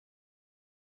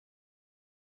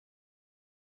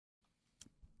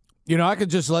I could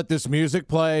just let this music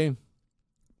play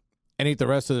and eat the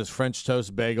rest of this French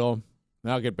toast bagel,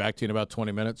 and I'll get back to you in about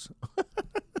 20 minutes.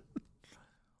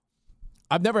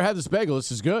 I've never had this bagel.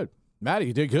 This is good. Maddie,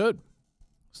 you did good.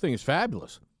 This thing is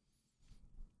fabulous.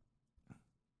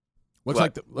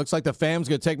 Looks like the fam's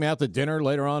going to take me out to dinner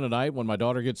later on tonight when my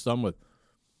daughter gets done with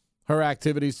her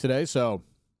activities today. So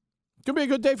it's going to be a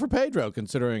good day for Pedro,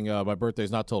 considering my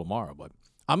birthday's not till tomorrow. But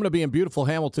I'm going to be in beautiful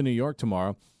Hamilton, New York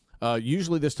tomorrow.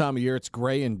 Usually this time of year, it's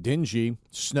gray and dingy,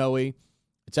 snowy.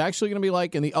 It's actually going to be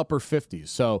like in the upper 50s.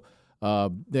 So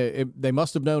they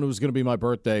must have known it was going to be my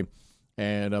birthday,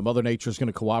 and Mother Nature is going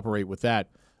to cooperate with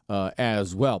that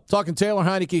as well. Talking Taylor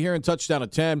Heinicke here in Touchdown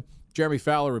at 10. Jeremy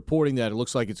Fowler reporting that it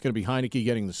looks like it's going to be Heinicke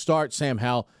getting the start. Sam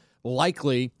Howell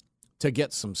likely to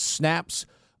get some snaps.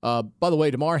 By the way,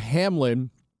 Damar Hamlin,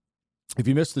 if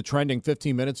you missed the trending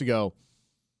 15 minutes ago,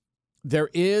 there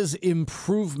is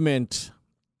improvement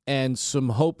and some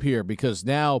hope here because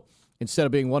now instead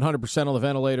of being 100% on the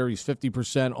ventilator, he's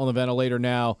 50% on the ventilator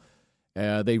now.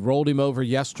 They rolled him over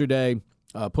yesterday,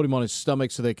 put him on his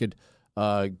stomach so they could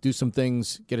do some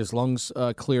things, get his lungs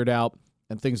cleared out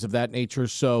and things of that nature.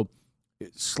 So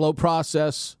slow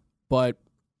process, but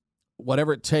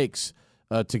whatever it takes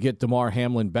to get Damar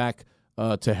Hamlin back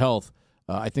to health,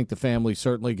 I think the family's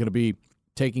certainly going to be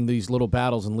taking these little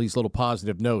battles and these little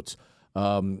positive notes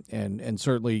and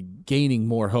certainly gaining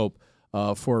more hope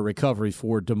for a recovery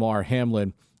for Damar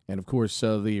Hamlin and, of course,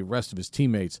 the rest of his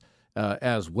teammates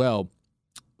as well.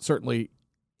 Certainly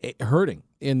hurting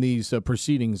in these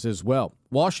proceedings as well.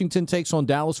 Washington takes on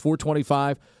Dallas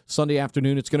 4:25 Sunday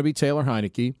afternoon. It's going to be Taylor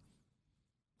Heinicke.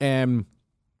 And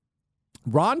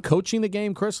Ron coaching the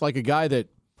game, Chris, like a guy that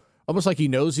almost like he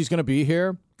knows he's going to be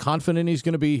here, confident he's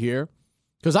going to be here.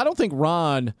 Because I don't think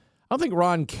Ron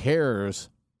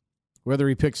cares whether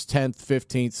he picks 10th,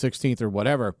 15th, 16th, or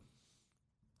whatever,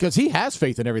 because he has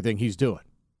faith in everything he's doing.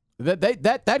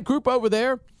 That group over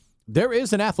there, there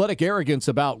is an athletic arrogance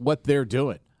about what they're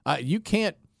doing. You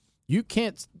can't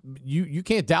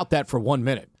doubt that for 1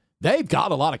 minute. They've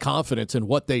got a lot of confidence in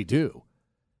what they do.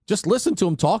 Just listen to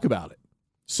them talk about it.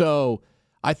 So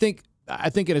I think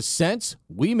in a sense,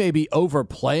 we may be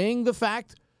overplaying the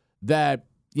fact that,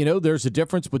 there's a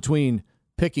difference between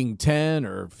picking 10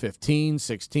 or 15,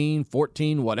 16,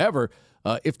 14, whatever,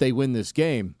 if they win this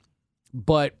game.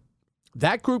 But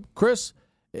that group, Chris,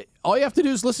 all you have to do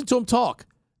is listen to them talk.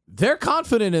 They're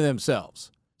confident in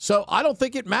themselves. So I don't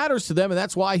think it matters to them, and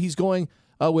that's why he's going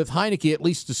with Heinicke, at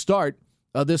least to start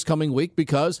this coming week,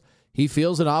 because he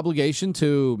feels an obligation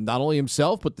to not only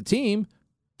himself but the team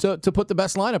to put the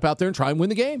best lineup out there and try and win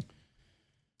the game.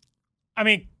 I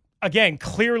mean, again,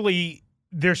 clearly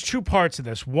there's two parts of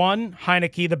this. One,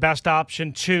 Heinicke, the best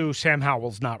option. Two, Sam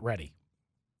Howell's not ready.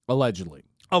 Allegedly.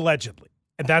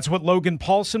 And that's what Logan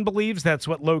Paulson believes. That's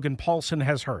what Logan Paulson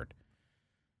has heard.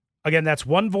 Again, that's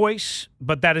one voice,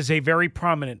 but that is a very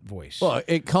prominent voice. Well,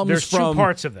 there's two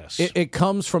parts of this. It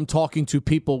comes from talking to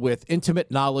people with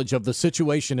intimate knowledge of the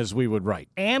situation, as we would write.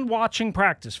 And watching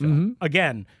practice film. Mm-hmm.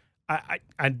 Again, I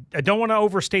don't want to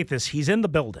overstate this. He's in the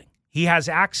building. He has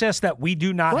access that we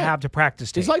do not have to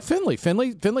practice tape. He's like Finley.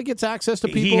 Finley gets access to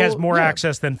people. He has more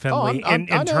access than Finley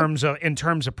in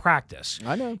terms of practice.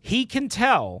 I know. He can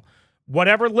tell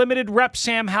whatever limited reps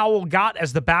Sam Howell got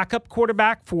as the backup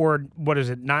quarterback for,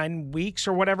 9 weeks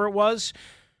or whatever it was,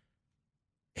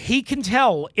 he can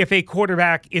tell if a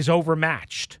quarterback is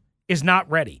overmatched, is not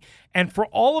ready. And for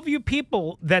all of you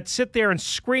people that sit there and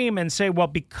scream and say, well,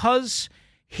 because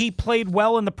he played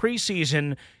well in the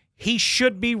preseason, he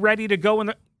should be ready to go in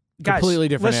the... Guys, completely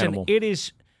different animal. It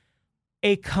is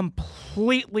a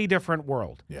completely different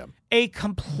world. Yeah. A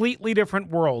completely different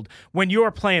world when you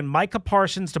are playing Micah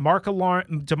Parsons,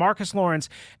 DeMarcus Lawrence,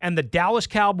 and the Dallas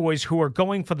Cowboys, who are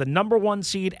going for the number 1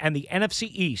 seed and the NFC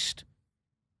East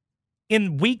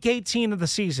in week 18 of the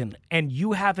season, and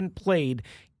you haven't played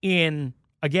in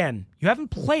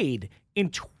 20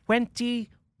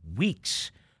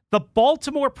 weeks. The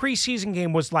Baltimore preseason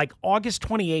game was like August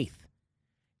 28th.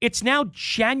 It's now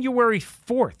January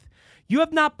 4th. You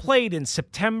have not played in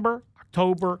September,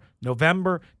 October,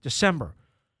 November, December.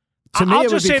 To me,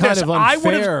 it would be kind of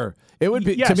unfair.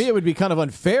 To me, it would be kind of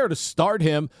unfair to start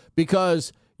him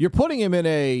because you're putting him in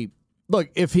a look.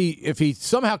 If he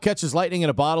somehow catches lightning in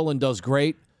a bottle and does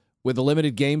great with a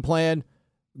limited game plan,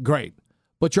 great.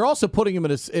 But you're also putting him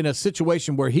in a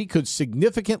situation where he could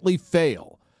significantly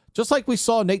fail, just like we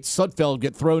saw Nate Sudfeld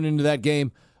get thrown into that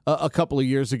game a couple of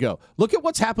years ago. Look at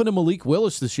what's happened to Malik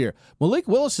Willis this year. Malik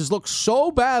Willis has looked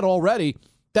so bad already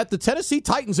that the Tennessee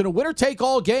Titans in a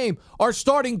winner-take-all game are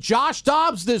starting Josh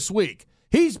Dobbs this week.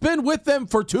 He's been with them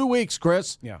for 2 weeks,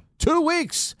 Chris. Yeah. 2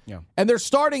 weeks. Yeah. And they're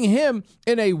starting him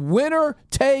in a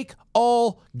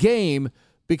winner-take-all game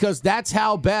because that's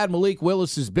how bad Malik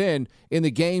Willis has been in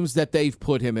the games that they've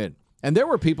put him in. And there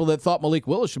were people that thought Malik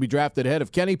Willis should be drafted ahead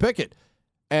of Kenny Pickett.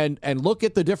 And look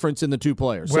at the difference in the two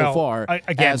players so far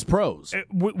as pros.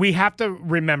 We have to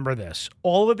remember this.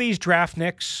 All of these draft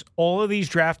nicks, all of these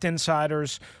draft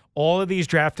insiders, all of these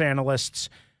draft analysts,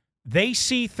 they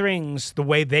see things the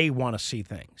way they want to see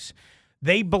things.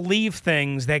 They believe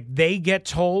things that they get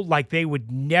told like they would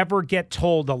never get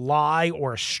told a lie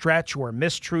or a stretch or a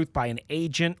mistruth by an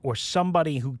agent or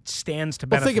somebody who stands to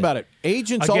benefit. Well, think about it.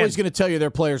 Agents always going to tell you their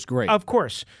player's great. Of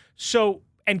course. So,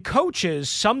 and coaches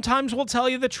sometimes will tell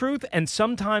you the truth and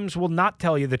sometimes will not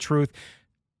tell you the truth,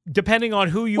 depending on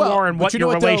who you are and what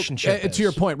your relationship is. To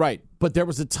your point, right. But there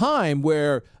was a time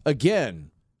where, again,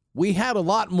 we had a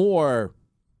lot more,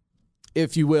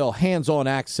 if you will, hands-on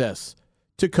access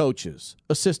to coaches,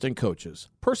 assistant coaches,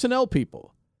 personnel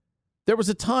people. There was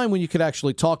a time when you could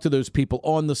actually talk to those people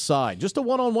on the side, just a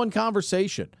one-on-one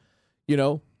conversation,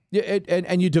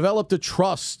 and you developed a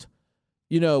trust,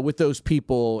 with those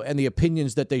people and the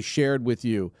opinions that they shared with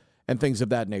you and things of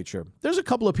that nature. There's a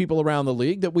couple of people around the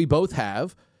league that we both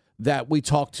have that we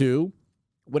talk to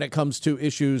when it comes to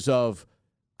issues of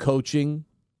coaching,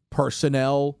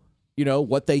 personnel,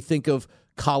 what they think of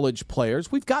college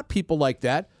players. We've got people like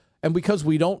that. And because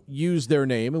we don't use their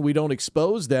name and we don't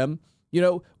expose them,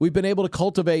 we've been able to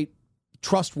cultivate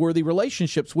trustworthy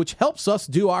relationships, which helps us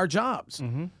do our jobs.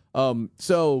 Mm-hmm.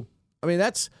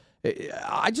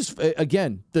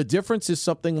 Again, the difference is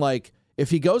something like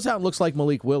if he goes out and looks like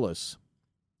Malik Willis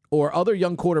or other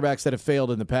young quarterbacks that have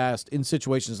failed in the past in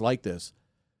situations like this,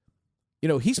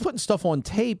 he's putting stuff on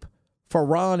tape for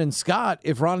Ron and Scott.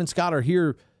 If Ron and Scott are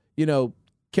here,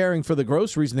 caring for the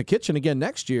groceries in the kitchen again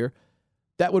next year,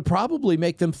 that would probably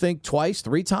make them think twice,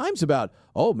 3 times about,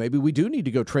 maybe we do need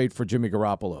to go trade for Jimmy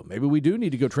Garoppolo. Maybe we do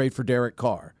need to go trade for Derek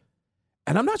Carr.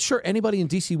 And I'm not sure anybody in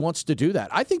D.C. wants to do that.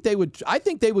 I think they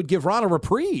would give Ron a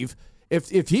reprieve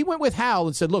if he went with Howell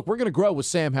and said, look, we're going to grow with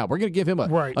Sam Howell. We're going to give him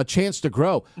a chance to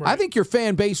grow. Right. I think your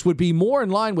fan base would be more in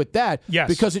line with that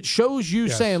because it shows you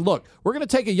saying, look, we're going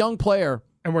to take a young player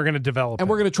and we're going to develop him.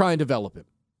 We're going to try and develop him.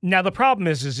 Now, the problem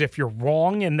is if you're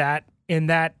wrong in that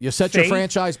you set your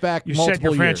franchise back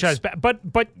multiple years.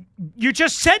 But you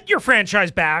just set your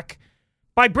franchise back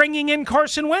by bringing in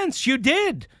Carson Wentz. You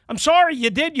did. I'm sorry, you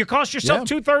did. You cost yourself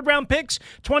 2 third-round picks,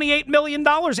 $28 million,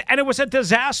 and it was a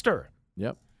disaster.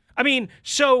 Yep. I mean,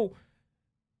 so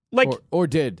like or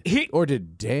did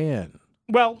Dan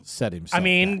set himself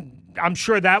back? I'm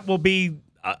sure that will be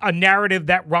a narrative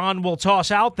that Ron will toss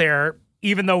out there,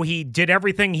 even though he did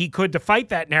everything he could to fight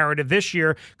that narrative this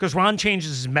year, because Ron changes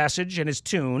his message and his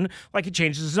tune like he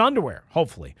changes his underwear,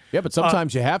 hopefully. Yeah, but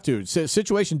sometimes you have to.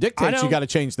 Situation dictates you got to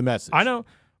change the message. I know.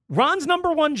 Ron's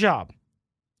number one job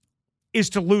is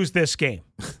to lose this game.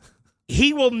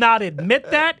 He will not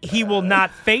admit that. He will not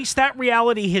face that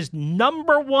reality. His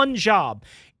number one job.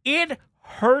 It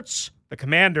hurts the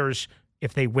Commanders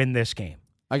if they win this game.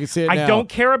 I can see it now. I don't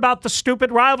care about the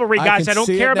stupid rivalry, guys. I don't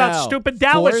care about stupid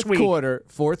Dallas week.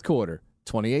 Fourth quarter,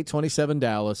 28-27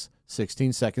 Dallas,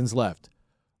 16 seconds left.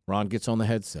 Ron gets on the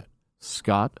headset.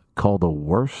 Scott, call the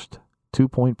worst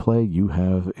 2-point play you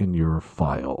have in your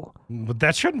file. But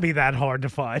that shouldn't be that hard to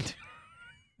find.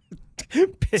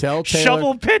 Tell Taylor,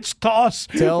 shovel pitch toss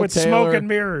with smoke and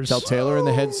mirrors. Tell Taylor in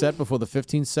the headset before the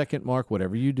 15-second mark,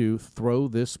 whatever you do, throw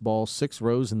this ball 6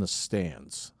 rows in the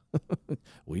stands.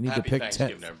 We need to pick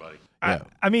 10. Everybody. Yeah.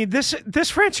 I mean, this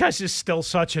franchise is still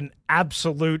such an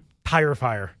absolute tire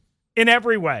fire in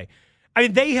every way. I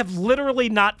mean, they have literally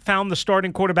not found the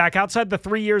starting quarterback outside the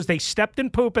 3 years they stepped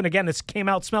in poop, and again, it came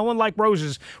out smelling like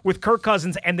roses with Kirk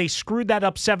Cousins, and they screwed that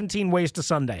up 17 ways to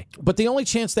Sunday. But the only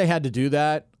chance they had to do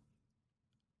that,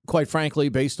 quite frankly,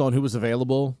 based on who was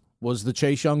available, was the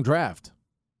Chase Young draft.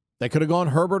 They could have gone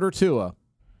Herbert or Tua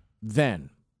then.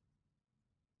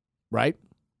 Right?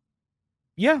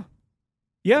 Yeah.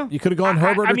 Yeah. You could have gone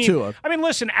Herbert or Tua. I mean,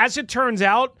 listen, as it turns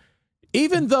out,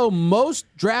 even though most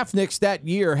draftniks that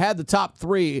year had the top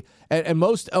 3, and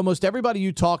almost everybody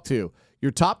you talk to,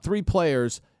 your top 3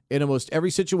 players in almost every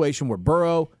situation were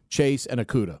Burrow, Chase, and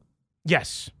Okudah.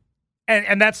 Yes.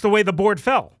 And that's the way the board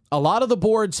fell. A lot of the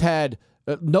boards had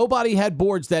nobody had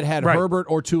boards that had Herbert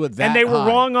or Tua that high. And they were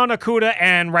wrong on Okudah,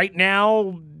 and right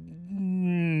now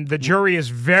the jury is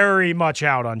very much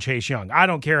out on Chase Young. I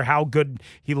don't care how good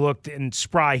he looked and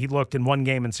spry he looked in one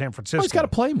game in San Francisco. Well, he's got to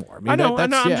play more. I know. I'm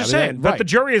just saying. But the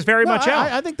jury is very much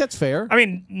out. I think that's fair. I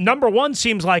mean, number one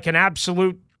seems like an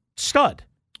absolute stud.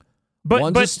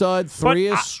 One's a stud. 3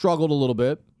 has struggled a little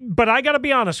bit. But I got to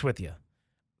be honest with you.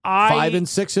 5 and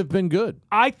 6 have been good.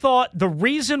 I thought the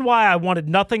reason why I wanted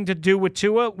nothing to do with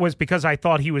Tua was because I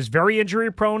thought he was very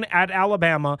injury prone at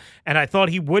Alabama, and I thought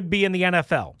he would be in the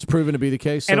NFL. It's proven to be the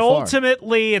case so and far.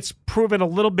 Ultimately, it's proven a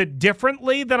little bit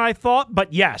differently than I thought.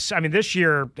 But yes, I mean, this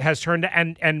year has turned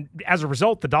and as a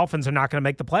result, the Dolphins are not going to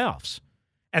make the playoffs.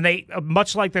 And they,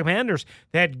 much like the Commanders,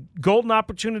 they had golden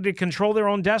opportunity to control their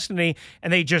own destiny,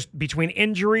 and they just, between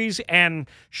injuries and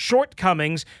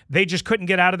shortcomings, they just couldn't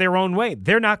get out of their own way.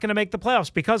 They're not going to make the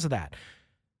playoffs because of that.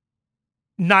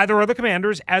 Neither are the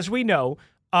Commanders, as we know.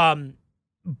 But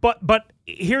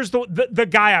here's the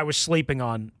guy I was sleeping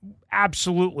on.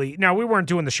 Absolutely. Now, we weren't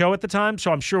doing the show at the time,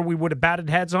 so I'm sure we would have batted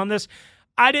heads on this.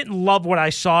 I didn't love what I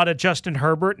saw to Justin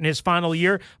Herbert in his final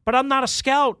year, but I'm not a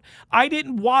scout. I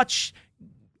didn't watch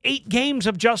 8 games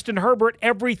of Justin Herbert,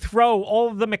 every throw, all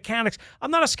of the mechanics. I'm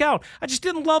not a scout. I just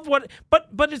didn't love what, but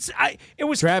it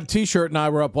was. Drab T-shirt and I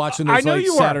were up watching those late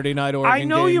Saturday night Oregon games.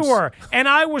 I know you were, and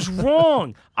I was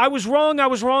wrong. I was wrong.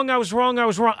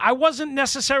 I wasn't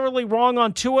necessarily wrong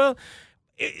on Tua.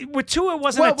 With Tua, it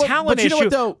wasn't a talent issue.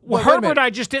 What, though? Herbert, I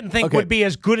just didn't think would be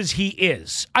as good as he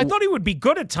is. I thought he would be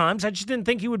good at times. I just didn't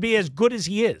think he would be as good as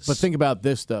he is. But think about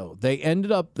this, though. They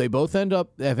both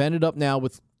have ended up now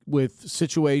with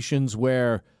situations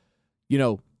where, you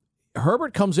know,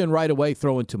 Herbert comes in right away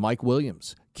throwing to Mike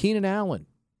Williams, Keenan Allen,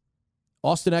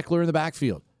 Austin Eckler in the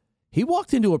backfield. He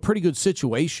walked into a pretty good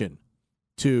situation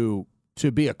to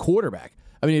be a quarterback.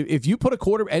 I mean, if you put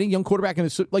any young quarterback in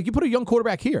this, like you put a young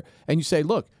quarterback here and you say,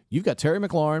 look, you've got Terry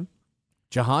McLaurin,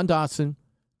 Jahan Dotson,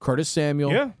 Curtis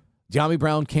Samuel, De'Ami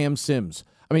Brown, Cam Sims.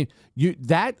 I mean,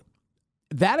 that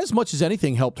as much as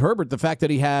anything helped Herbert, the fact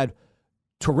that he had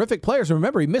terrific players. And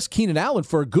remember, he missed Keenan Allen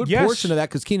for a good portion of that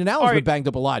because Keenan Allen's been banged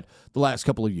up a lot the last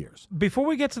couple of years. Before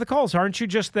we get to the calls, aren't you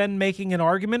just then making an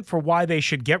argument for why they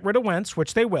should get rid of Wentz,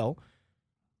 which they will,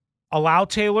 allow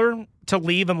Taylor to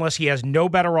leave unless he has no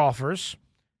better offers,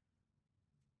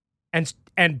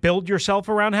 and build yourself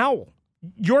around Howell?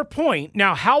 Your point.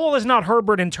 Now, Howell is not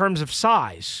Herbert in terms of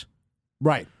size.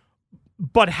 Right.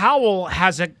 But Howell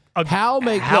has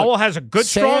Howell has a good,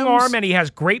 strong arm, and he has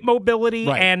great mobility,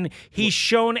 and he's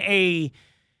shown an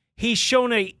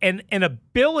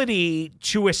ability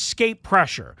to escape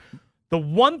pressure. The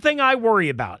one thing I worry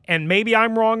about, and maybe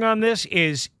I'm wrong on this,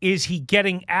 is he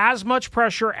getting as much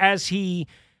pressure as he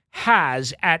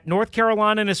has at North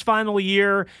Carolina in his final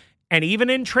year, and even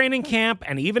in training camp,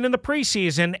 and even in the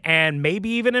preseason, and maybe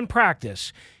even in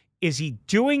practice? Is he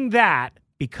doing that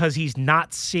because he's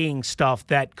not seeing stuff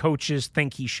that coaches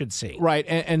think he should see? Right,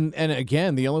 and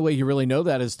again, the only way you really know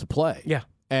that is to play. Yeah.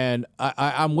 And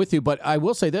I'm with you, but I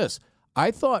will say this.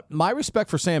 I thought my respect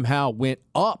for Sam Howell went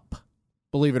up,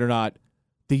 believe it or not,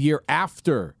 the year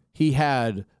after he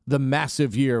had the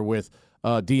massive year with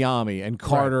De'Ami and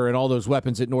Carter and all those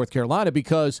weapons at North Carolina,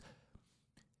 because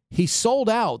he sold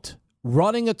out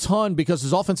running a ton because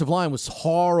his offensive line was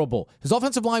horrible. His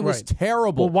offensive line was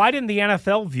terrible. Well, why didn't the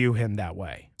NFL view him that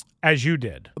way, as you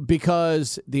did?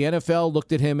 Because the NFL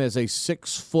looked at him as a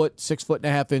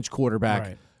 6'6.5" quarterback.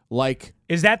 Right. Like,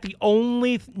 is that the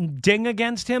only ding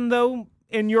against him, though,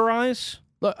 in your eyes?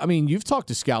 Look, I mean, you've talked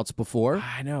to scouts before.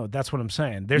 I know. That's what I'm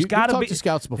saying. There's got to be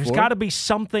scouts before. There's got to be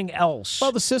something else.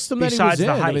 Well, the system that he was in.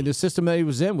 I mean, the system that he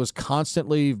was in was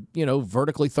constantly,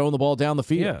 vertically throwing the ball down the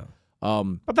field. Yeah.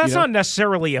 But that's not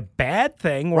necessarily a bad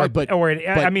thing, or but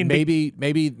I mean, maybe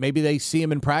they see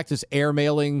him in practice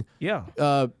airmailing. Yeah.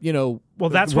 Well,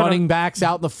 that's running backs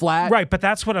out in the flat. Right, but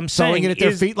that's what I'm saying. Throwing it at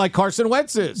their feet like Carson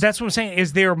Wentz is. That's what I'm saying.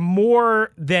 Is there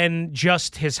more than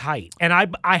just his height? And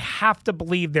I have to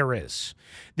believe there is.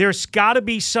 There's got to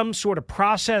be some sort of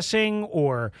processing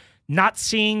or not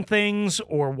seeing things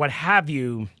or what have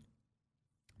you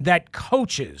that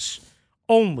coaches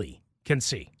only can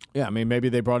see. Yeah, I mean, maybe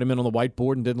they brought him in on the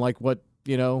whiteboard and didn't like what,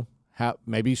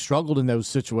 maybe he struggled in those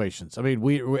situations. I mean,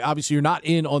 we obviously you're not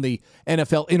in on the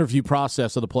NFL interview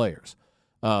process of the players.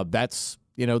 That's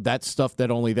stuff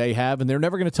that only they have, and they're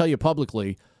never going to tell you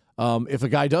publicly if a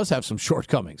guy does have some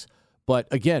shortcomings. But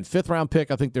again, 5th-round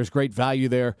pick, I think there's great value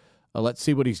there. Let's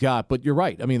see what he's got. But you're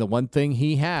right. I mean, the one thing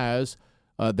he has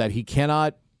that he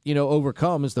cannot,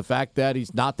 overcome is the fact that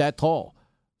he's not that tall.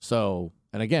 So,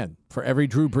 and again, for every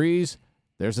Drew Brees,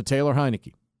 there's a Taylor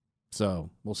Heineke. So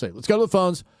we'll see. Let's go to the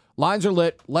phones. Lines are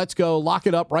lit. Let's go. Lock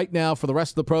it up right now for the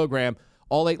rest of the program.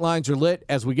 All 8 lines are lit.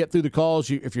 As we get through the calls,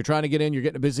 if you're trying to get in, you're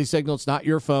getting a busy signal. It's not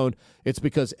your phone. It's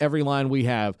because every line we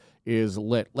have is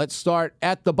lit. Let's start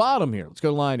at the bottom here. Let's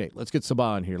go to line 8. Let's get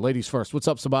Sabah in here. Ladies first. What's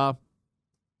up, Sabah?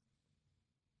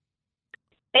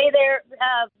 Hey there.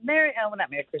 Not Merry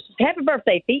Christmas. Happy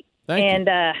birthday, Pete. Thank you.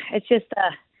 And it's just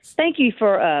thank you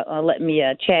for letting me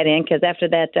chat in, because after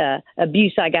that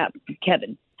abuse I got from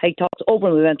Kevin, he talks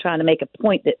openly about trying to make a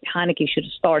point that Heineke should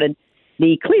have started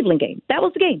the Cleveland game. That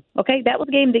was the game, okay? That was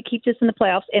the game that keeps us in the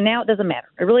playoffs, and now it doesn't matter.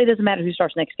 It really doesn't matter who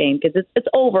starts next game, because it's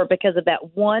over because of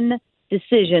that one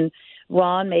decision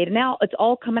Ron made. And now it's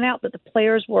all coming out that the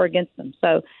players were against them.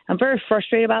 So I'm very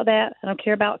frustrated about that. I don't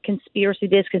care about conspiracy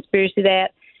this, conspiracy that.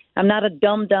 I'm not a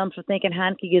dum-dum for thinking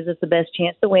Heineke gives us the best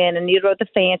chance to win, and neither are the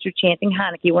fans who are chanting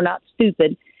Heineke. We're not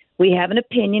stupid. We have an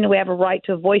opinion, and we have a right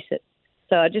to voice it.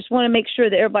 So I just want to make sure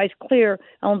that everybody's clear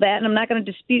on that, and I'm not going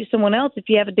to dispute someone else. If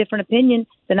you have a different opinion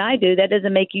than I do, that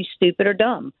doesn't make you stupid or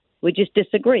dumb. We just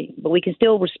disagree, but we can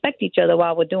still respect each other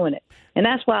while we're doing it. And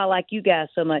that's why I like you guys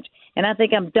so much, and I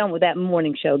think I'm done with that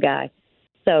morning show guy.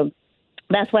 So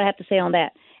that's what I have to say on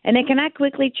that. And then can I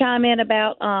quickly chime in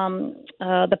about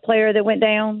the player that went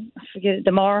down? I forget it,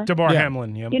 DeMar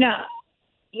Hamlin, yeah. You know,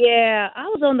 yeah, I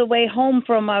was on the way home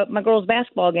from my girls'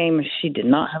 basketball game. She did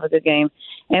not have a good game.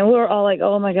 And we were all like,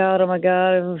 oh, my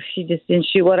God, she just didn't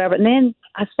shoot, whatever. And then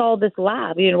I saw this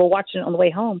live. You know, we're watching it on the way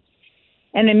home.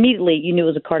 And immediately you knew it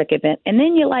was a cardiac event. And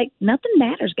then you're like, nothing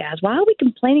matters, guys. Why are we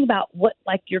complaining about what,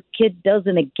 like, your kid does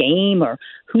in a game or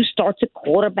who starts a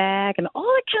quarterback and all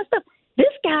that kind of stuff?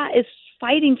 This guy is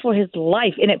fighting for his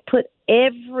life, and it put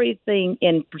everything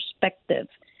in perspective.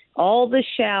 All the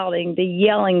shouting, the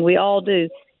yelling we all do.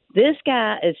 This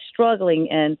guy is struggling,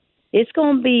 and it's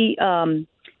going to be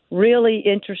really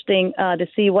interesting to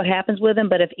see what happens with him.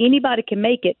 But if anybody can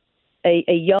make it, a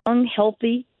young,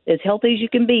 healthy as you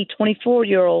can be,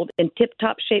 24-year-old and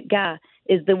tip-top shape guy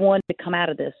is the one to come out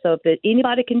of this. So if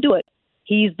anybody can do it,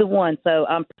 he's the one. So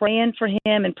I'm praying for him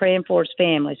and praying for his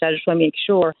family. So I just want to make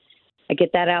sure I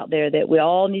get that out there, that we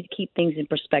all need to keep things in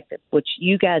perspective, which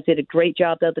you guys did a great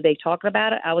job the other day talking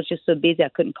about it. I was just so busy I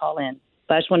couldn't call in.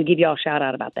 But I just want to give you all a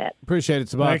shout-out about that. Appreciate it,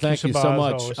 Sabah. Thank you so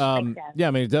much. Thanks, yeah,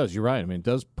 I mean, it does. You're right. I mean, it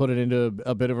does put it into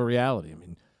a bit of a reality. I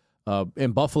mean,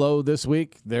 in Buffalo this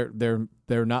week, they're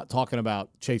not talking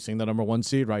about chasing the number 1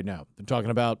 seed right now. They're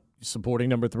talking about supporting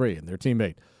number 3 and their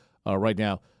teammate right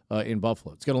now in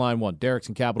Buffalo. Let's go to line 1. Derek's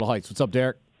in Capitol Heights. What's up,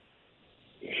 Derek?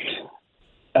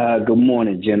 Good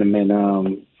morning,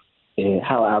 gentlemen.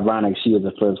 How ironic she was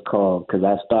the first call, because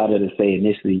I started to say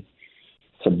initially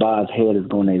Sabah's head is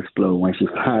going to explode when she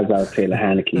finds out Taylor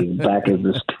Heineke is back as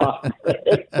the starter.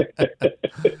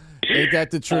 Ain't that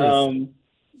the truth?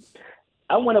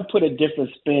 I want to put a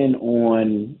different spin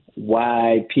on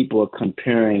why people are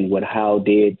comparing what Howell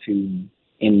did in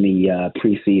the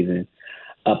preseason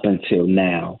up until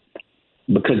now,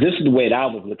 because this is the way that I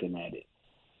was looking at it.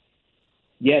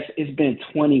 Yes, it's been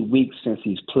 20 weeks since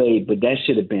he's played, but that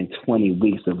should have been 20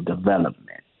 weeks of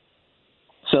development.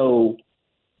 So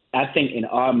I think in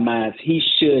our minds, he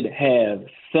should have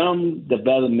some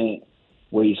development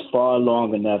where he's far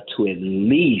long enough to at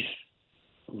least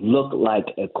look like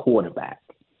a quarterback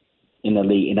in the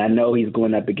league. And I know he's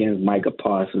going up against Micah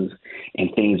Parsons and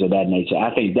things of that nature.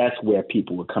 I think that's where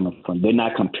people were coming from. They're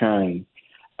not comparing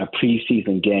a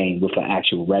preseason game with an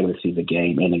actual regular season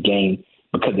game, and a game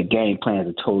because the game plans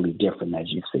are totally different,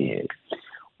 as you said.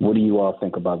 What do you all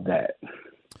think about that?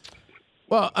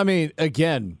 Well, I mean,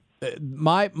 again,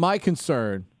 my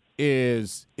concern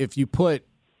is if you put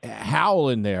Howell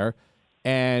in there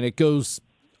and it goes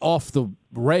off the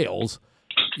rails,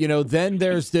 you know, then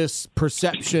there's this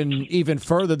perception even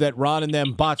further that Ron and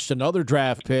them botched another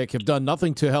draft pick, have done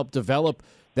nothing to help develop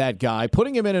that guy,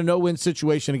 putting him in a no-win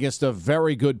situation against a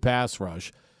very good pass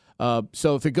rush.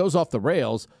 So if it goes off the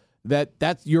rails,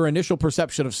 that's your initial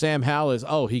perception of Sam Howell is,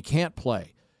 oh, he can't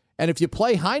play. And if you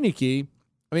play Heineke,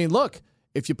 I mean, look,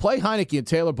 if you play Heineke and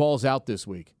Taylor Ball's out this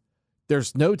week,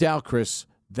 there's no doubt, Chris,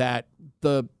 that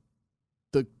the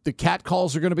cat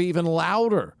calls are going to be even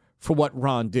louder for what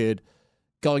Ron did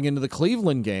going into the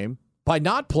Cleveland game by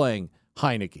not playing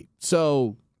Heineke.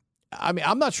 So, I mean,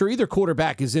 I'm not sure either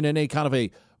quarterback is in any kind of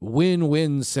a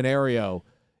win-win scenario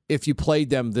if you played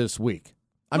them this week.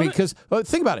 I mean, because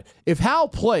think about it. If Howell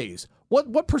plays,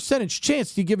 what percentage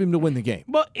chance do you give him to win the game?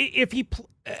 Well, if he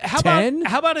how 10?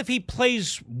 about if he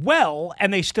plays well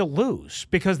and they still lose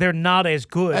because they're not as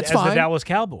good as the Dallas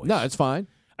Cowboys? No, it's fine.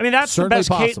 I mean, that's Certainly the best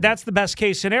case. possible. That's the best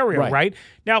case scenario, right?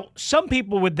 Now, some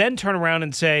people would then turn around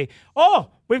and say, "Oh,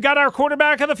 we've got our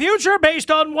quarterback of the future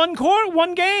based on one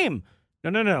game."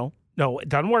 No, it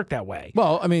doesn't work that way.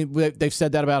 Well, I mean, they've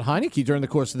said that about Heineke during the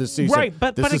course of this season. Right,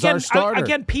 but this is again, our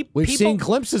starter. We've seen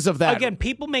glimpses of that. Again,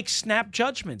 people make snap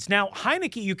judgments. Now,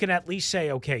 Heineke, you can at least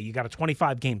say, okay, you got a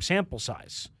 25-game sample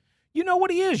size. You know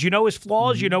what he is. You know his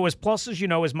flaws. You know his pluses. You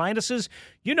know his minuses.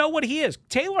 You know what he is.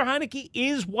 Taylor Heinicke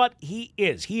is what he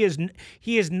is. He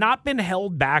has not been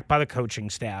held back by the coaching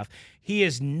staff. He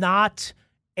is not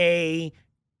a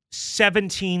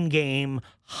 17-game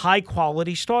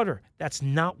high-quality starter. That's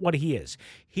not what he is.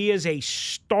 He is a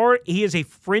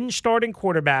fringe starting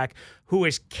quarterback who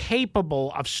is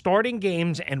capable of starting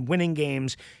games and winning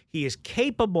games. He is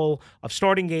capable of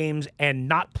starting games and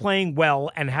not playing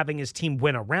well and having his team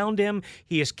win around him.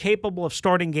 He is capable of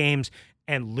starting games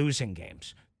and losing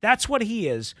games. That's what he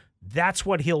is. That's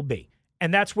what he'll be.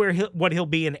 And that's what he'll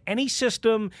be in any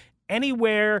system,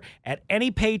 anywhere, at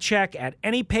any paycheck, at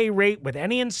any pay rate, with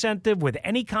any incentive, with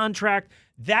any contract.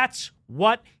 That's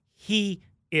what he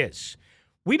is.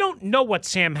 We don't know what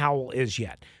Sam Howell is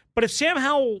yet. But if Sam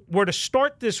Howell were to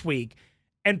start this week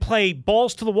and play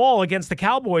balls to the wall against the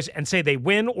Cowboys and say they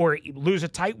win or lose a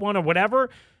tight one or whatever,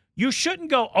 you shouldn't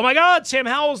go, oh, my God, Sam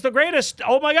Howell's the greatest.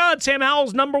 Oh, my God, Sam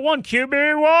Howell's number one, QB1.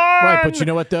 Right, but you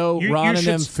know what, though?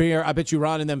 I bet you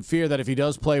Ron and them fear that if he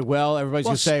does play well, everybody's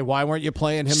going to say, why weren't you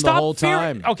playing him the whole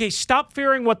time? Okay, stop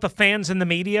fearing what the fans in the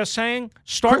media are saying.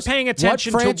 Start paying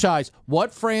attention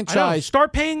What franchise?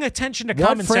 Start paying attention to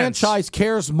common sense. What franchise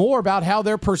cares more about how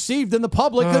they're perceived in the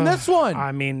public than this one?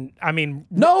 I mean,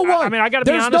 no one. I mean, I got to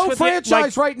be honest with you. There's no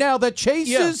franchise right now that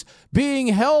chases being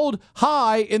held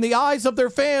high in the eyes of their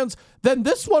fans than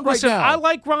this one right now. I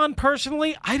like Ron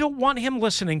personally. I don't want him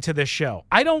listening to this show.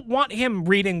 I don't want him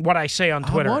reading what I say on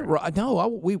Twitter.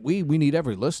 We need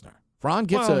every listener. If Ron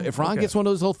gets gets one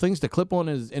of those little things to clip on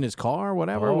in his car or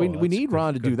whatever, we need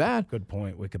Ron to do that. Good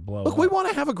point. We could blow. Look, we want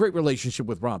to have a great relationship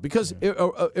with Ron because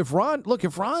if Ron's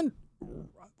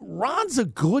a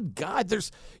good guy.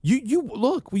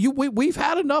 We've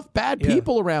had enough bad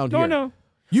people around here. No.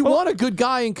 You want a good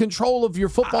guy in control of your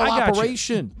football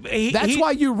operation. That's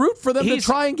why you root for them to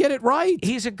try and get it right.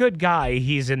 He's a good guy.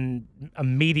 He's a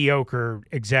mediocre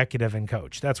executive and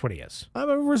coach. That's what he is.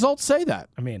 Results say that.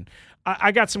 I mean,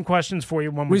 I got some questions for you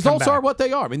when we results come back. Are what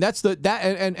they are. I mean,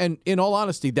 and in all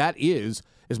honesty, that is,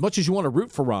 as much as you want to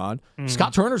root for Ron,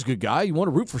 Scott Turner's a good guy. You want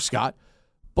to root for Scott.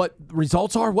 But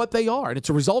results are what they are. And it's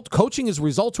a result. Coaching is a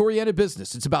results-oriented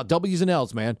business. It's about W's and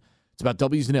L's, man. It's about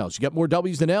W's and L's. You get more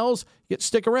W's than L's, you get to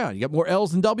stick around. You get more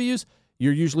L's than W's,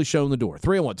 you're usually shown the door.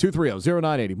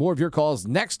 301-230-0980. More of your calls.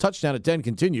 Next Touchdown at 10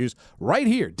 continues right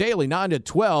here, daily 9 to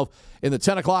 12 in the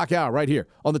 10 o'clock hour right here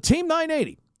on the Team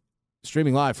 980.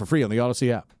 Streaming live for free on the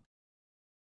Odyssey app.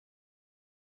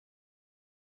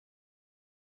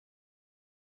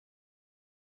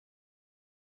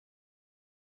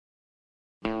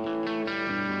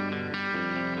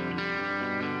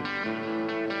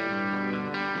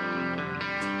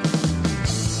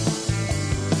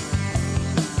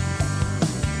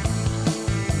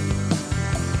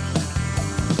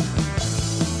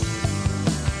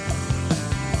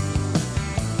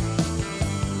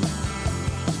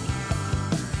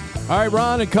 All right,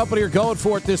 Ron and company are going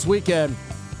for it this weekend.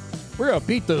 We're going to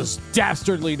beat those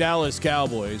dastardly Dallas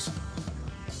Cowboys.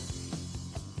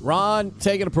 Ron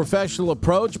taking a professional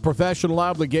approach, professional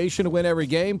obligation to win every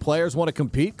game. Players want to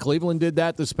compete. Cleveland did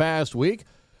that this past week.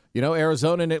 You know,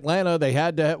 Arizona and Atlanta, they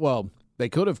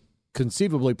could have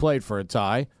conceivably played for a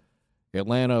tie.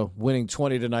 Atlanta winning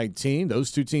 20-19.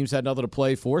 Those two teams had nothing to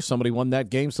play for. Somebody won that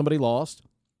game, somebody lost.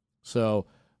 So...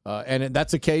 and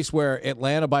that's a case where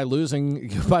Atlanta, by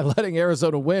letting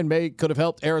Arizona win, could have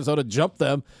helped Arizona jump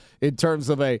them in terms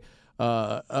of a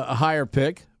higher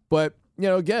pick. But,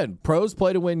 again, pros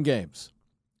play to win games.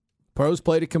 Pros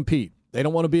play to compete. They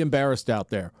don't want to be embarrassed out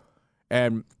there.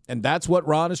 And that's what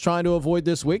Ron is trying to avoid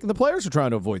this week, and the players are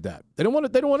trying to avoid that. They don't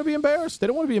want to be embarrassed. They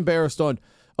don't want to be embarrassed on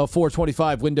a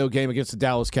 425 window game against the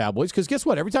Dallas Cowboys, because guess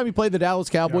what? Every time you play the Dallas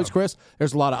Cowboys, Chris,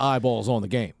 there's a lot of eyeballs on the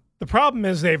game. The problem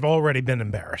is they've already been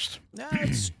embarrassed.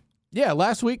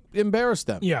 Last week embarrassed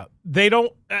them. Yeah, they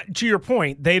don't. To your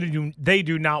point, they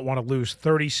do not want to lose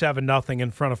 37-0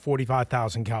 in front of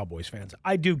 45,000 Cowboys fans.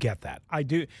 I do get that. I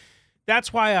do.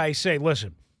 That's why I say,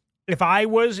 listen, if I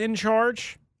was in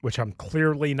charge, which I'm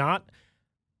clearly not,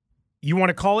 you want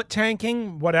to call it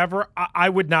tanking, whatever. I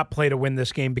would not play to win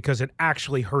this game because it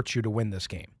actually hurts you to win this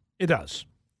game. It does.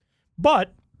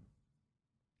 But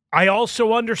I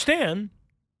also understand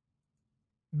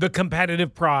the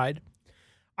competitive pride.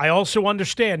 I also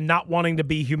understand not wanting to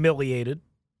be humiliated.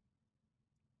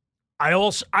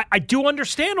 I do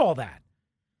understand all that.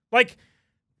 Like,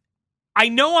 I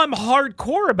know I'm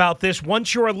hardcore about this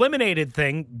once you're eliminated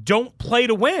thing. Don't play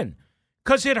to win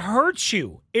because it hurts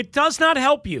you. It does not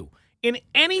help you in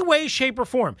any way, shape, or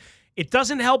form. It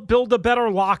doesn't help build a better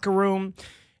locker room,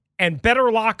 and better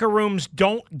locker rooms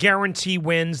don't guarantee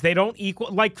wins. They don't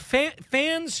equal. Like,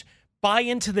 fans buy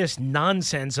into this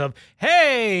nonsense of,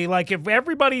 hey, like if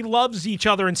everybody loves each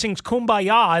other and sings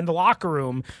Kumbaya in the locker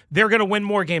room, they're going to win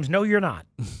more games. No, you're not.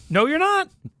 No, you're not.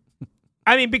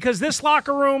 I mean, because this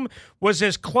locker room was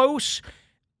as close,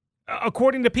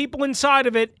 according to people inside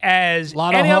of it, as a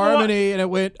lot of harmony, and it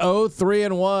went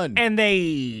 0-3-1. And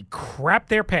they crapped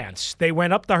their pants. They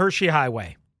went up the Hershey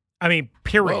Highway. I mean,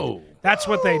 period. Whoa. That's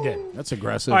what they did. That's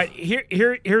aggressive. All right,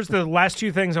 here's the last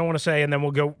two things I want to say, and then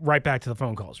we'll go right back to the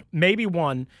phone calls. Maybe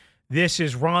one, this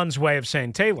is Ron's way of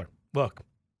saying, Taylor, look,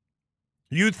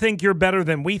 you think you're better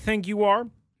than we think you are.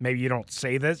 Maybe you don't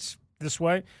say this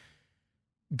way.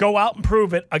 Go out and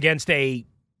prove it against a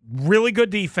really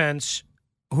good defense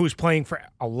who's playing for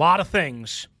a lot of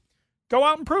things. Go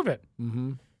out and prove it.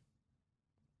 Mm-hmm.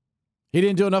 He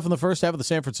didn't do enough in the first half of the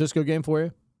San Francisco game for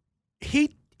you?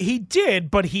 He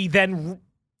did, but he then...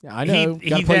 Yeah, I know.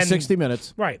 Got to play 60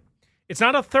 minutes. Right. It's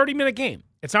not a 30-minute game.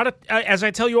 It's not as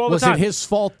I tell you all the time. Was it his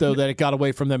fault, though, that it got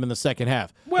away from them in the second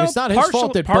half? Well, it's not his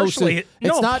fault that Bose is,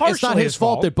 it's not his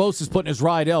fault that Bose is putting his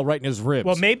Rydell right in his ribs.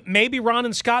 Well, maybe Ron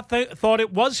and Scott thought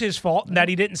it was his fault and that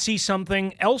he didn't see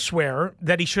something elsewhere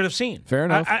that he should have seen. Fair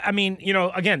enough. I mean,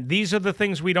 again, these are the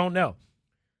things we don't know.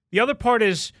 The other part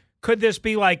is, could this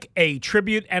be like a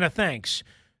tribute and a thanks?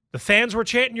 The fans were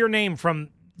chanting your name from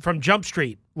Jump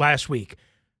Street last week.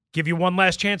 Give you one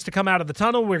last chance to come out of the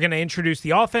tunnel. We're going to introduce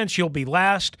the offense. You'll be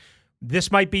last. This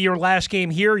might be your last game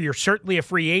here. You're certainly a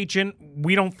free agent.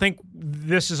 We don't think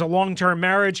this is a long-term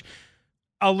marriage.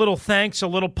 A little thanks, a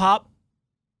little pop.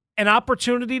 An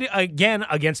opportunity to, again,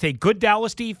 against a good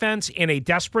Dallas defense in a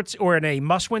desperate or in a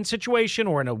must-win situation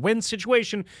or in a win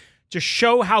situation to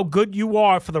show how good you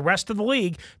are for the rest of the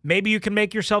league. Maybe you can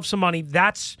make yourself some money.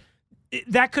 That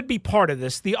could be part of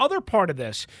this. The other part of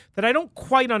this that I don't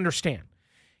quite understand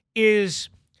is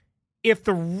if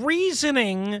the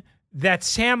reasoning that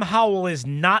Sam Howell is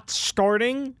not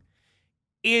starting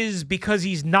is because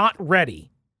he's not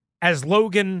ready, as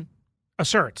Logan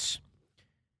asserts,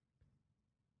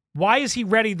 why is he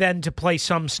ready then to play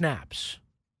some snaps?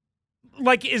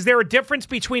 Like, is there a difference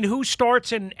between who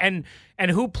starts and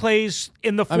who plays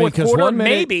in the fourth quarter? 1 minute,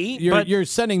 maybe. You're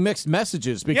sending mixed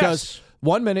messages because... Yes.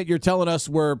 1 minute you're telling us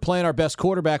we're playing our best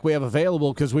quarterback we have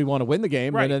available because we want to win the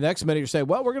game. Right. And the next minute you're saying,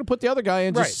 well, we're going to put the other guy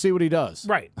in just to see what he does.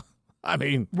 Right. I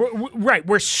mean. Right.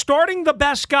 We're starting the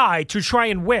best guy to try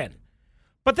and win.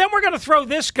 But then we're going to throw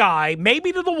this guy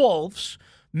maybe to the Wolves,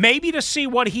 maybe to see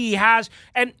what he has.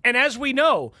 And as we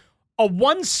know, a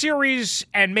one series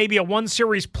and maybe a one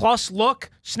series plus look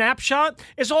snapshot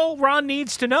is all Ron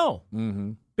needs to know.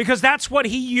 Mm-hmm. Because that's what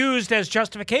he used as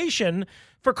justification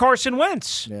for Carson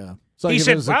Wentz. Yeah. So he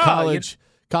said, it was a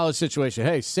college situation.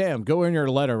 Hey, Sam, go earn your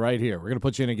letter right here. We're going to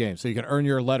put you in a game so you can earn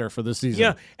your letter for this season.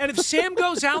 Yeah, and if Sam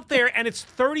goes out there and it's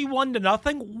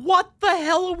 31-0, what the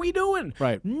hell are we doing?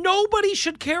 Right. Nobody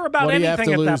should care about anything at that point.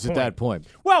 What do you have to lose at that point?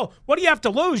 Well, what do you have to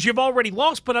lose? You've already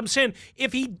lost, but I'm saying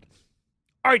if he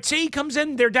 – all right, say he comes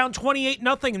in, they're down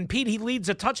 28-0, and Pete, he leads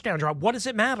a touchdown drive. What does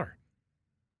it matter?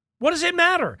 What does it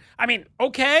matter? I mean,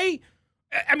 okay.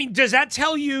 I mean, does that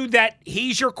tell you that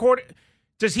he's your quarter –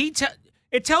 does he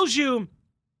it tells you,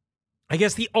 I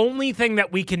guess the only thing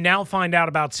that we can now find out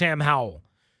about Sam Howell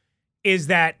is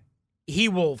that he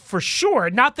will for sure,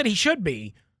 not that he should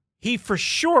be, he for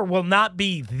sure will not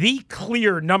be the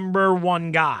clear number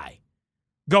one guy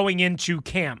going into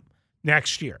camp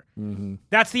next year. Mm-hmm.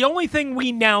 That's the only thing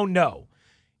we now know.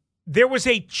 There was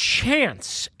a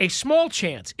chance, a small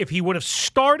chance, if he would have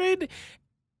started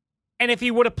and if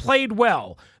he would have played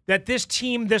well, that this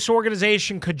team, this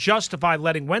organization could justify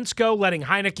letting Wentz go, letting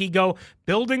Heineke go,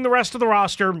 building the rest of the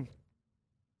roster,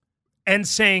 and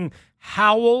saying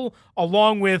Howell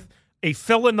along with a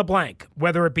fill-in-the-blank,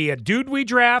 whether it be a dude we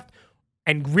draft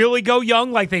and really go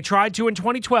young like they tried to in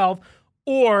 2012,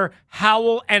 or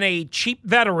Howell and a cheap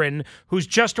veteran who's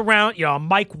just around, a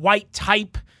Mike White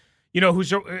type,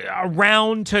 who's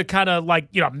around to kind of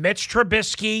like, Mitch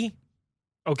Trubisky.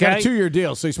 Okay. Got a 2-year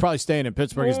deal, so he's probably staying in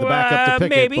Pittsburgh as the backup to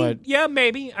Pickett. Maybe. But yeah,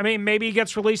 maybe. I mean, maybe he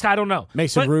gets released. I don't know.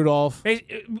 Mason Rudolph.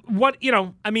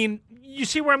 You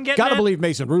see where I'm getting Got to at? believe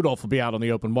Mason Rudolph will be out on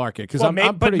the open market. Because I'm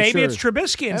but pretty maybe sure. it's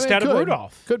Trubisky instead of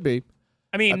Rudolph. Could be.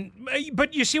 I mean,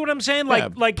 but you see what I'm saying?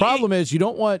 Problem is you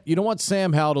don't want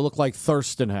Sam Howell to look like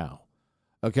Thurston Howell.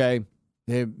 Okay?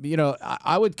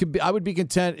 I would be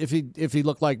content if he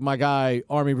looked like my guy,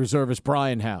 Army Reservist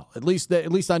Brian Howell. At least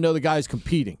I know the guy's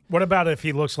competing. What about if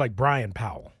he looks like Brian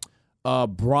Powell?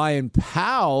 Brian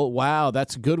Powell, wow,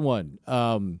 that's a good one.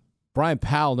 Brian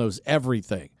Powell knows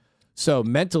everything. So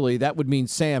mentally, that would mean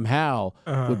Sam Howell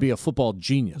would be a football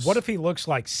genius. What if he looks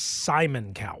like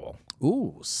Simon Cowell?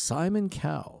 Ooh, Simon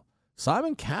Cowell.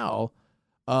 Simon Cowell.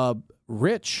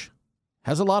 Rich,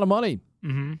 has a lot of money,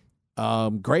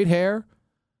 great hair,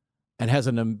 and has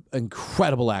an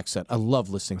incredible accent. I love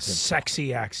listening to him.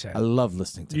 Sexy accent. I love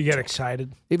listening to him. You get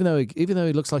excited? Even though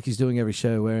he looks like he's doing every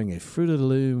show wearing a Fruit of the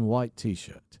Loom white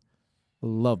T-shirt.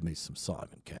 Love me some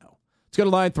Simon Cowell. Let's go to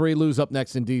line 3. Lou's up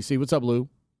next in D.C. What's up, Lou?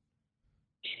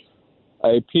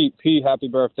 Hey, Pete, happy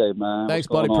birthday, man. Thanks,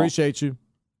 buddy. Appreciate you.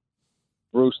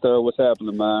 Rooster, what's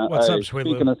happening, man? What's up, sweet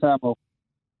Speaking Lou? of Samuel,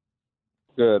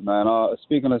 good, man.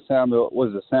 Speaking of Samuel, what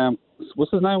is it, Sam?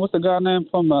 What's his name? What's the guy name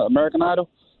from American Idol?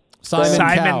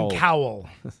 Simon Cowell.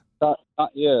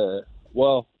 Yeah.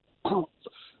 Well,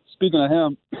 speaking of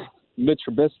him, Mitch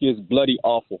Trubisky is bloody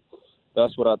awful.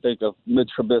 That's what I think of Mitch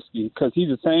Trubisky, because he's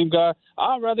the same guy.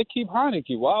 I'd rather keep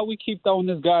Heineke. Why we keep throwing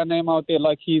this guy name out there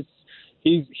like he's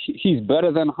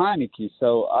better than Heineke?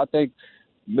 So I think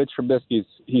Mitch Trubisky,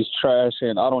 he's trash,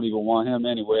 and I don't even want him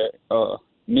anywhere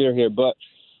near here. But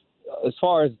as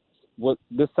far as what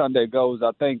this Sunday goes,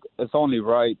 I think it's only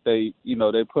right they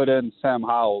put in Sam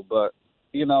Howell. But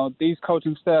these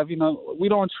coaching staff, we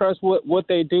don't trust what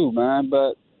they do, man.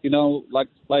 But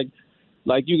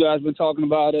like you guys been talking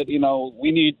about it, we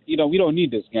don't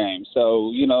need this game.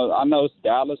 So I know it's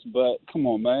Dallas, but come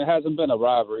on, man, it hasn't been a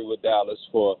rivalry with Dallas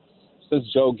since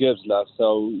Joe Gibbs left.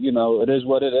 So it is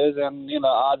what it is, and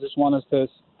I just want to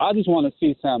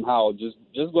see Sam Howell just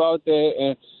go out there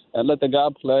and let the guy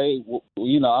play.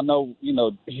 I know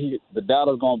the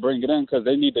Dallas gonna bring it in because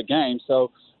they need the game.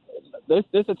 So this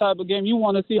is the type of game you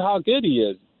want to see how good he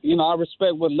is. I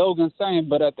respect what Logan's saying,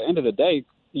 but at the end of the day,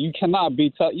 you cannot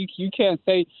be you can't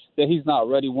say that he's not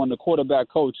ready when the quarterback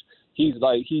coach he's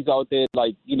out there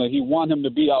he want him to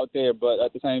be out there, but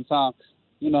at the same time,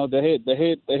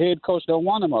 the head coach don't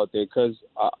want him out there because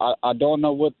I don't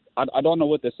know what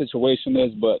the situation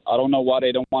is, but I don't know why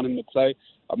they don't want him to play.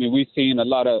 I mean, we've seen a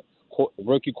lot of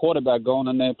rookie quarterback going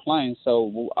in there playing,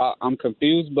 so I'm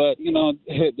confused. But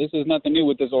this is nothing new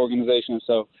with this organization,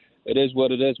 so it is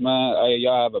what it is, man.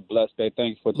 Y'all have a blessed day.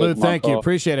 Thanks for taking my call. Thank you.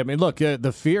 Appreciate it. I mean, look,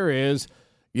 the fear is,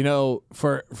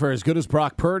 for as good as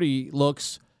Brock Purdy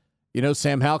looks,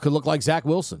 Sam Howell could look like Zach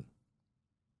Wilson.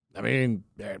 I mean,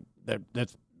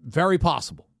 that's very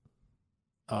possible.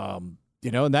 And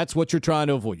that's what you're trying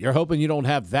to avoid. You're hoping you don't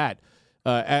have that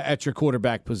at your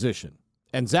quarterback position.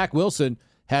 And Zach Wilson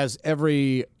has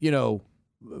every,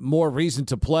 more reason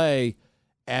to play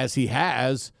as he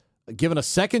has, given a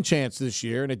second chance this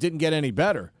year, and it didn't get any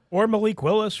better. Or Malik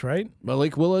Willis, right?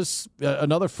 Malik Willis,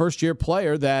 another first-year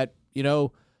player that,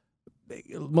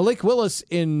 Malik Willis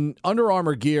in Under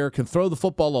Armour gear can throw the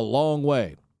football a long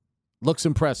way. Looks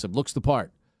impressive, looks the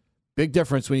part. Big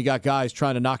difference when you got guys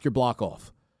trying to knock your block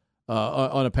off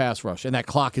on a pass rush, and that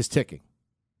clock is ticking.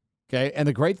 Okay, and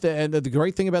the great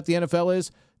thing about the NFL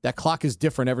is that clock is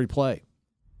different every play.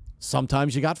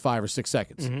 Sometimes you got 5 or 6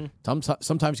 seconds. Mm-hmm.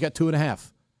 Sometimes you got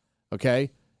 2.5.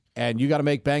 Okay, and you got to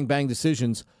make bang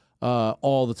decisions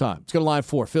all the time. Let's go to line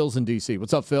 4. Phil's in D.C.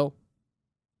 What's up, Phil?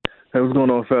 Hey, what's going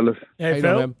on, fellas? Hey,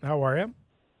 Phil. How are you?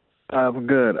 I'm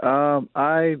good.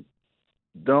 I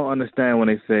don't understand when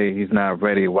they say he's not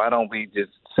ready. Why don't we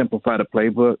just simplify the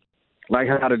playbook? Like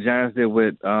how the Giants did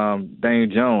with Daniel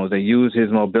Jones. They used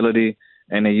his mobility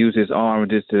and they used his arm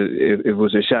just if it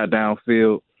was a shot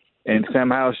downfield. And Sam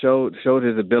Howell showed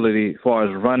his ability as far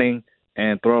as running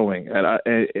and throwing.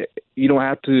 And you don't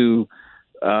have to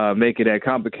make it that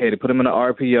complicated. Put him in an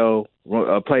RPO,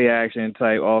 a play action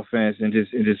type offense, and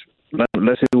just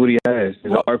let's see what he has.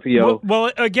 RPO.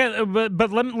 Well, again,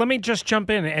 but let me just jump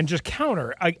in and just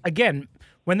counter again.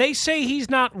 When they say he's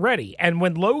not ready, and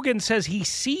when Logan says he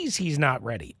sees he's not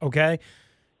ready, okay,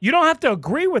 you don't have to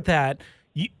agree with that.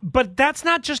 But that's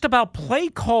not just about play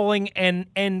calling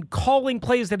and calling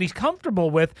plays that he's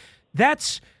comfortable with.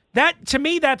 That to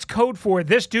me, that's code for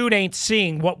this dude ain't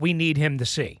seeing what we need him to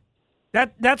see.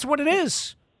 That's what it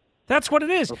is. That's what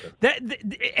it is.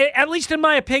 Okay. At least in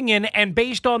my opinion, and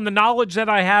based on the knowledge that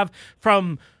I have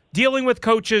from dealing with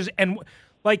coaches and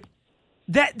like.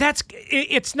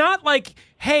 It's not like,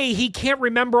 hey, he can't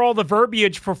remember all the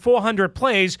verbiage for 400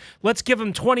 plays. Let's give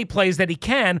him 20 plays that he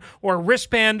can, or a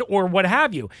wristband, or what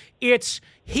have you. It's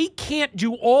he can't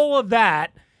do all of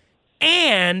that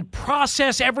and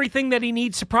process everything that he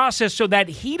needs to process so that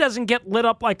he doesn't get lit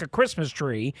up like a Christmas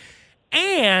tree,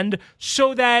 and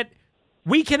so that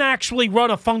we can actually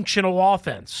run a functional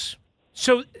offense.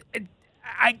 So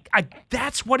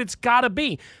that's what it's got to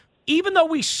be. Even though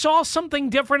we saw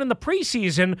something different in the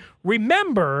preseason,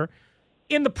 remember,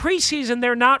 in the preseason,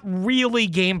 they're not really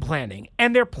game planning,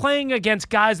 and they're playing against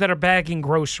guys that are bagging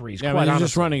groceries. Yeah, they're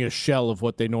just running a shell of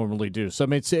what they normally do. So, I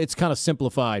mean, it's kind of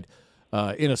simplified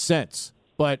in a sense.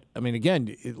 But, I mean,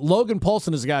 again, Logan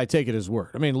Paulson is a guy I take at his word.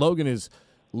 I mean, Logan is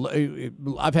 –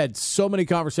 I've had so many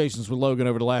conversations with Logan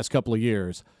over the last couple of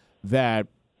years that,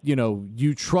 you know,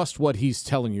 you trust what he's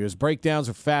telling you. His breakdowns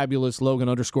are fabulous.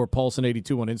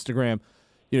 Logan_Paulson82 on Instagram.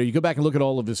 You know, you go back and look at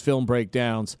all of his film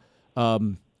breakdowns,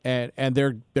 and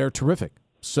they're terrific.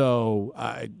 So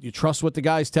you trust what the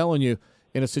guy's telling you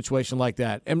in a situation like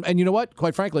that. And you know what?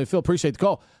 Quite frankly, Phil, appreciate the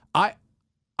call.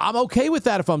 I'm okay with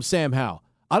that if I'm Sam Howell.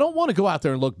 I don't want to go out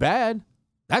there and look bad.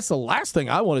 That's the last thing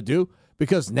I want to do,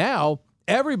 because now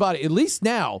everybody, at least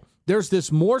now, there's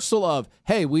this morsel of,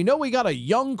 hey, we know we got a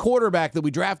young quarterback that we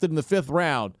drafted in the 5th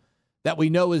round that we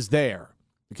know is there.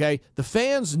 Okay? The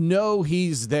fans know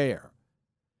he's there.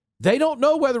 They don't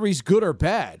know whether he's good or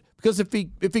bad, because if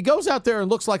he goes out there and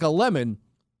looks like a lemon,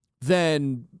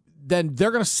 then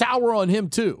they're going to sour on him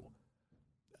too.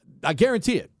 I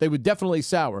guarantee it. They would definitely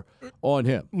sour on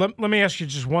him. Let me ask you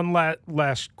just one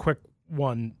last quick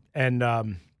one.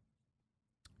 And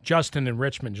Justin in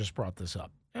Richmond just brought this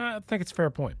up. I think it's a fair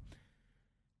point.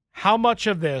 How much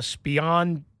of this,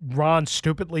 beyond Ron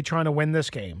stupidly trying to win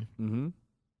this game,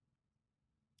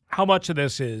 how much of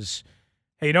this is,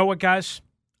 hey, you know what, guys?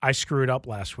 I screwed up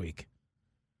last week.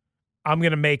 I'm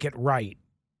going to make it right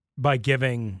by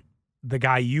giving the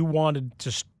guy you wanted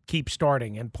to keep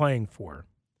starting and playing for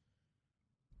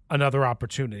another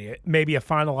opportunity, maybe a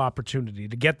final opportunity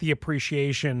to get the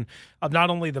appreciation of not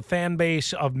only the fan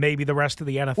base, of maybe the rest of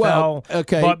the NFL. Well,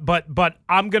 okay. But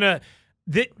I'm gonna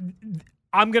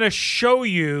show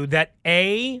you that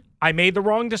I made the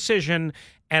wrong decision,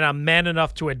 and I'm man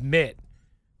enough to admit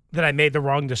that I made the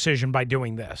wrong decision by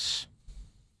doing this.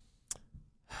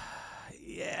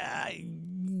 Yeah.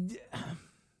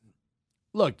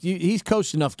 Look, he's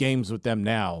coached enough games with them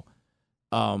now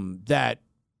that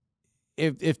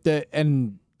if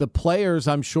the players,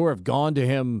 I'm sure, have gone to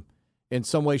him in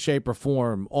some way, shape, or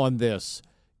form on this.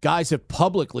 Guys have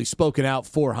publicly spoken out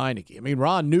for Heineke. I mean,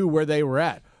 Ron knew where they were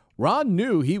at. Ron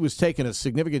knew he was taking a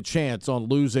significant chance on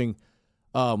losing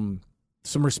some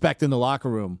respect in the locker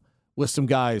room with some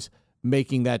guys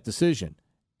making that decision.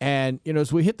 And, you know,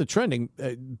 as we hit the trending,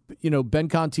 Ben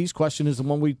Conte's question is the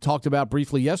one we talked about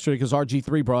briefly yesterday because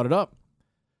RG3 brought it up.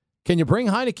 Can you bring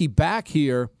Heineke back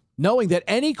here knowing that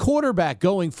any quarterback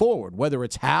going forward, whether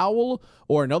it's Howell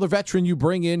or another veteran you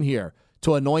bring in here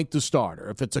to anoint the starter,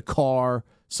 if it's a Carr,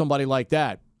 somebody like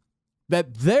that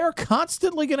they're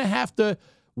constantly going to have to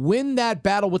win that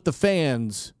battle with the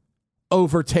fans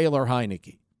over Taylor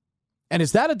Heineke? And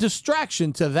is that a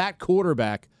distraction to that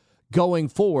quarterback going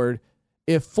forward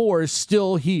if Four is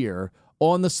still here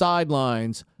on the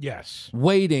sidelines,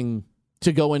 waiting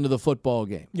to go into the football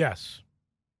game? Yes.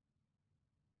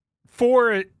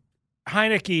 For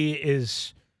Heineke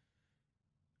is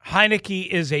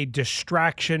a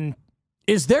distraction.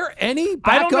 Is there any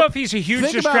backup? I don't know if he's a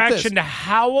huge distraction to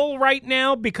Howell right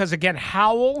now, because, again,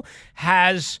 Howell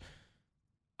has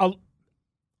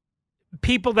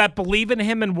people that believe in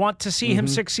him and want to see him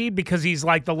succeed because he's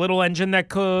like the little engine that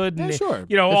could. Yeah, sure.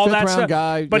 You know, all that stuff.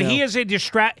 Guy, but he is a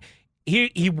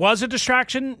He was a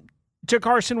distraction to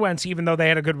Carson Wentz, even though they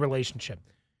had a good relationship.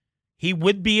 He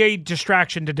would be a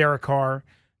distraction to Derek Carr,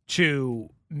 to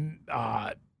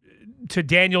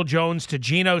Daniel Jones, to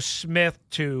Geno Smith,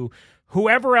 to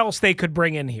whoever else they could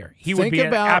bring in here. He would be Think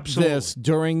about absolute. This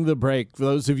during the break, for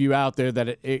those of you out there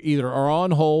that either are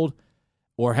on hold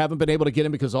or haven't been able to get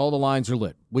in because all the lines are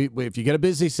lit. If you get a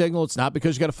busy signal, it's not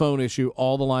because you got a phone issue.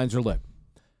 All the lines are lit.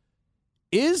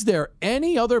 Is there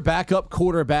any other backup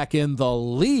quarterback in the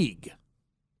league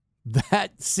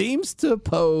that seems to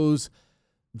pose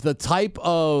the type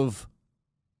of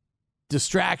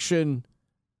distraction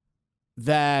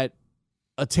that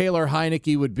a Taylor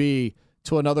Heineke would be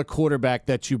to another quarterback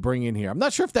that you bring in here? I'm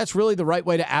not sure if that's really the right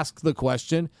way to ask the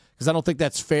question, because I don't think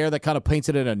that's fair. That kind of paints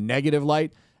it in a negative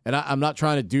light, and I'm not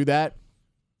trying to do that.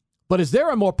 But is there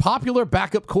a more popular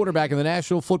backup quarterback in the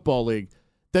National Football League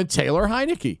than Taylor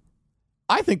Heineke?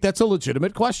 I think that's a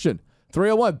legitimate question.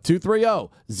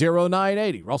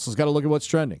 301-230-0980. Russell's got to look at what's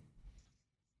trending.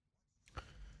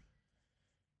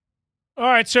 All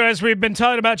right, so as we've been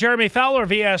talking about Jeremy Fowler of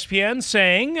ESPN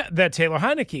saying that Taylor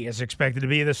Heineke is expected to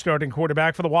be the starting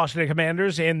quarterback for the Washington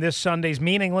Commanders in this Sunday's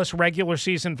meaningless regular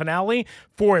season finale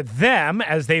for them,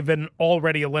 as they've been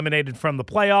already eliminated from the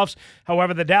playoffs.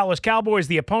 However, the Dallas Cowboys,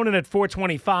 the opponent at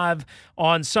 4:25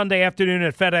 on Sunday afternoon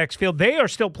at FedEx Field, they are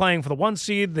still playing for the 1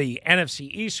 seed, the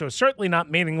NFC East, so certainly not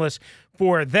meaningless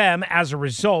for them as a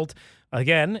result.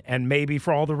 Again, and maybe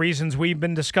for all the reasons we've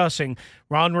been discussing,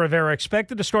 Ron Rivera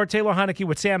expected to start Taylor Heineke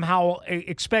with Sam Howell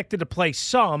expected to play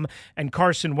some, and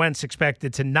Carson Wentz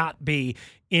expected to not be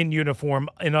in uniform,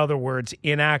 in other words,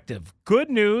 inactive. Good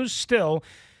news still,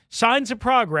 signs of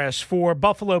progress for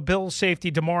Buffalo Bills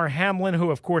safety Damar Hamlin,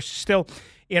 who, of course, is still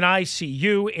in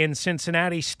ICU in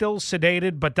Cincinnati, still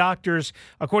sedated, but doctors,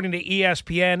 according to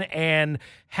ESPN and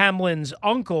Hamlin's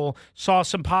uncle, saw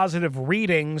some positive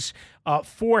readings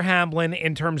for Hamlin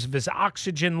in terms of his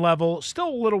oxygen level. Still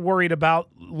a little worried about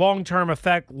long-term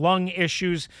effect, lung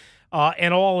issues,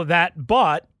 and all of that,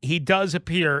 but he does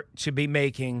appear to be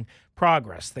making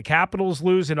progress. The Capitals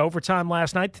lose in overtime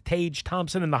last night to Tage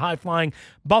Thompson and the high-flying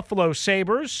Buffalo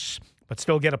Sabres, but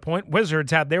still get a point.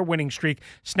 Wizards had their winning streak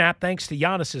snapped thanks to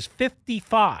Giannis's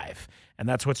 55, and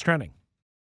that's what's trending.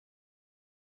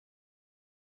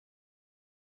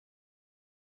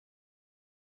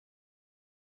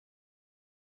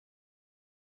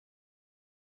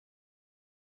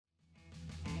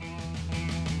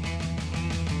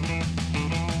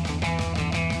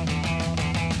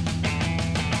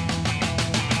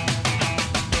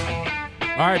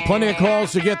 All right, plenty of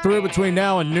calls to get through between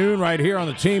now and noon right here on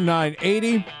the Team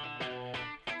 980.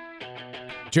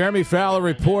 Jeremy Fowler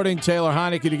reporting Taylor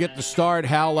Heineke to get the start.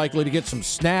 Hal likely to get some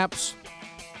snaps.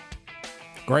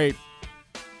 Great.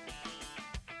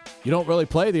 You don't really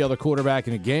play the other quarterback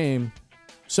in a game.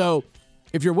 So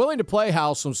if you're willing to play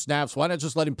Hal some snaps, why not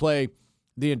just let him play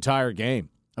the entire game?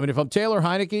 I mean, if I'm Taylor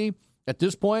Heineke at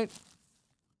this point,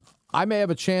 I may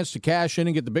have a chance to cash in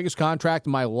and get the biggest contract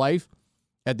in my life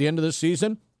at the end of this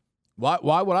season.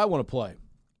 Why would I want to play?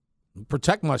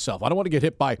 Protect myself. I don't want to get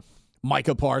hit by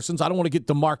Micah Parsons. I don't want to get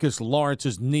DeMarcus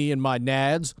Lawrence's knee in my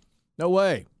nads. No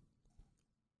way.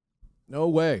 No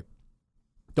way.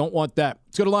 Don't want that.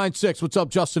 Let's go to line 6. What's up,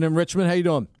 Justin in Richmond? How you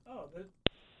doing?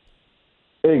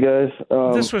 Hey guys,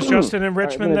 This was Justin in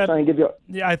Richmond. Try and give you.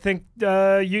 Yeah, I think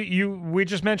we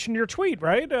just mentioned your tweet,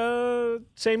 right?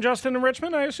 Same Justin in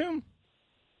Richmond, I assume.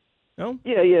 No?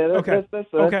 Yeah. Okay.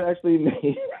 That's Okay. actually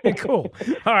me. Cool.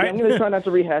 All right. I'm going to try not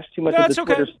to rehash too much of That's the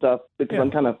okay. Twitter stuff because Yeah.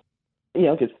 I'm kind of,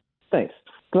 thanks.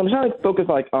 Because I'm trying to focus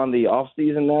on the off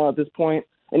season now at this point.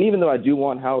 And even though I do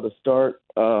want Howell to start,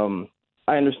 I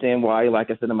understand why, like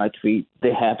I said in my tweet,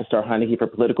 they have to start Heineke for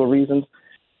political reasons.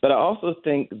 But I also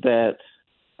think that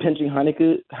pinching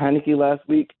Heineke last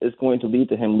week is going to lead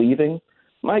to him leaving.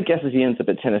 My guess is he ends up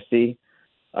at Tennessee.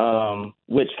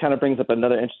 Which kind of brings up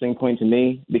another interesting point to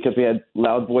me because we had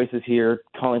loud voices here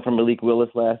calling for Malik Willis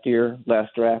last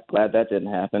draft. Glad that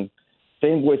didn't happen.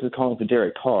 Same voices calling for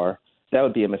Derek Carr. That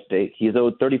would be a mistake. He's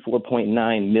owed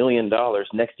 $34.9 million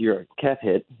next year cap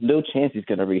hit. No chance he's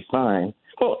going to re-sign.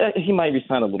 Well, he might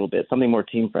re-sign a little bit, something more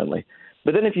team-friendly.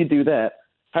 But then if you do that,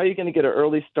 how are you going to get an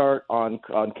early start on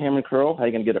Cameron Curl? How are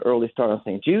you going to get an early start on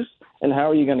St. Juice? And how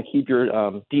are you going to keep your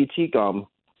DT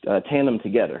tandem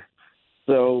together?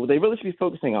 So they really should be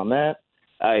focusing on that.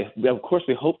 Of course,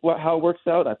 we hope how it works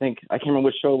out. I can't remember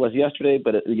which show it was yesterday,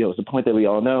 but it's a point that we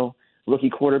all know. Rookie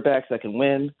quarterbacks that can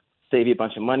win, save you a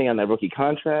bunch of money on that rookie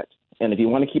contract. And if you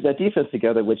want to keep that defense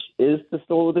together, which is the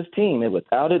soul of this team, and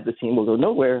without it, the team will go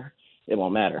nowhere. It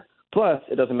won't matter. Plus,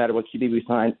 it doesn't matter what QB we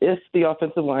sign if the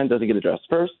offensive line doesn't get addressed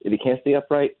first. If he can't stay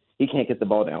upright, he can't get the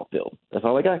ball downfield. That's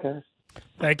all I got, guys.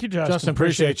 Thank you, Justin. Justin,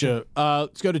 appreciate you.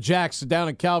 Let's go to Jax down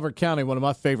in Calvert County, one of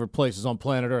my favorite places on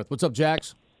planet Earth. What's up,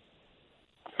 Jax?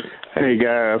 Hey,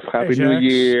 guys. Happy New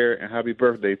Year and happy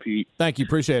birthday, Pete. Thank you.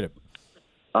 Appreciate it.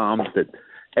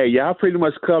 Hey, y'all pretty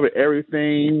much covered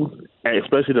everything,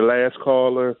 especially the last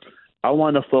caller. I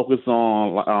want to focus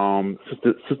on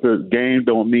since the game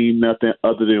don't mean nothing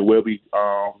other than where we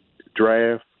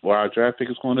draft, where our draft pick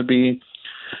is going to be.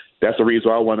 That's the reason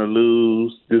why I want to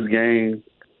lose this game.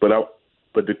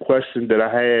 But the question that I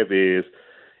have is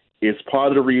part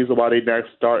of the reason why they not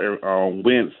starting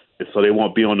Wentz is so they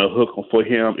won't be on the hook for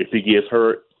him if he gets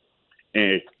hurt,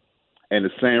 and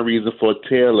the same reason for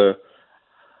Taylor.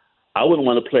 I wouldn't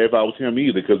want to play if I was him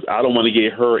either because I don't want to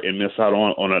get hurt and miss out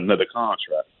on another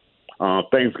contract.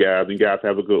 Thanks, guys, and guys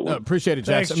have a good one. Appreciate it,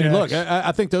 Jax. Thanks, I mean, Jax. look,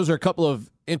 I think those are a couple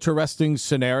of interesting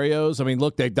scenarios. I mean,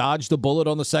 look, they dodged the bullet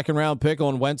on the second-round pick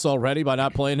on Wentz already by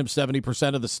not playing him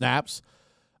 70% of the snaps.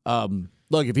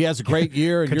 Look, if he has a great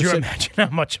year, and Could you imagine how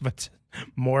much of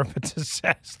more of a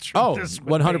disaster? Oh, this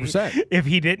would 100%. be? If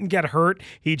he didn't get hurt,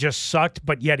 he just sucked,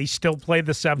 but yet he still played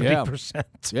the 70%.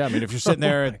 Yeah, I mean, if you're sitting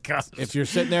there, if you're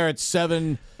sitting there at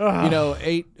 7,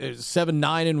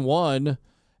 9-1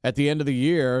 at the end of the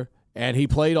year, and he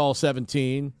played all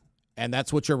 17, and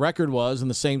that's what your record was, and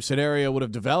the same scenario would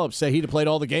have developed. Say he'd have played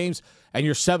all the games, and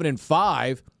you're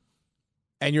 7-5.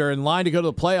 and you're in line to go to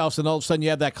the playoffs, and all of a sudden you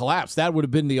have that collapse. That would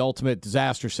have been the ultimate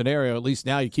disaster scenario. At least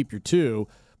now you keep your 2,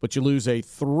 but you lose a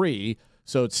 3.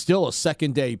 So it's still a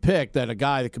second-day pick that a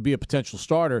guy that could be a potential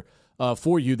starter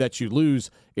for you that you lose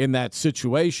in that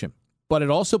situation. But it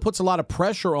also puts a lot of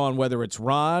pressure on whether it's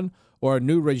Ron or a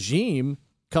new regime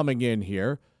coming in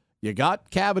here. You got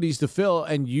cavities to fill,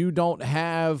 and you don't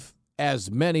have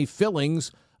as many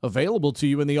fillings available to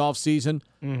you in the offseason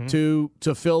to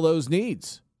fill those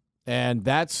needs. And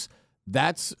that's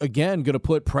again, going to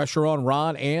put pressure on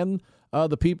Ron and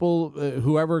the people,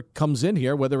 whoever comes in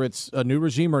here, whether it's a new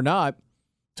regime or not,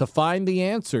 to find the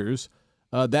answers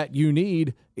that you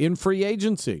need in free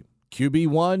agency.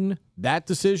 QB1, that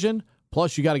decision,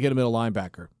 plus you got to get a middle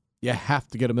linebacker. You have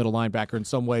to get a middle linebacker in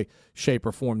some way, shape,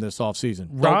 or form this offseason.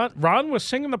 Ron was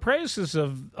singing the praises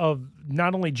of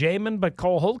not only Jamin, but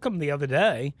Cole Holcomb the other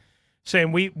day,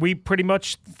 saying we pretty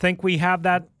much think we have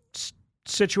that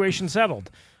situation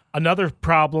settled. Another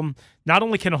problem, not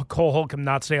only can Cole Holcomb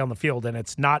not stay on the field, and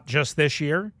it's not just this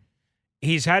year,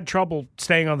 he's had trouble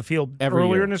staying on the field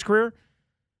earlier in his career.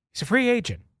 He's a free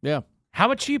agent. Yeah. How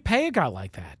much do you pay a guy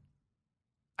like that?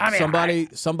 I mean,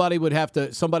 somebody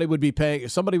would be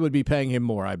paying him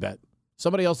more, I bet.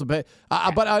 Somebody else would pay.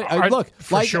 Look,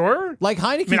 for sure. Like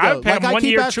Heineke, I mean, I would pay him 1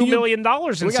 year, $2 million. We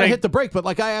got to hit the break, but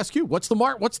like I ask you, what's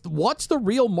the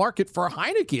real market for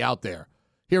Heineke out there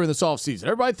here in this offseason?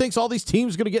 Everybody thinks all these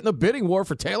teams are going to get in the bidding war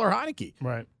for Taylor Heineke.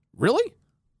 Right. Really?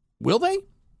 Will they?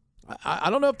 I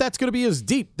don't know if that's going to be as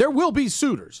deep. There will be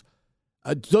suitors.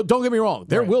 Don't get me wrong.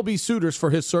 There will be suitors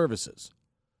for his services.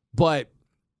 But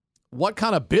what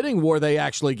kind of bidding war they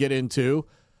actually get into,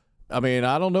 I mean,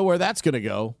 I don't know where that's going to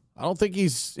go. I don't think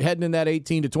he's heading in that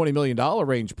 $18 to $20 million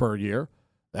range per year.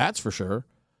 That's for sure.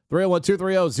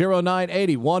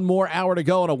 301-230-0980. One more hour to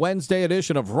go on a Wednesday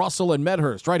edition of Russell and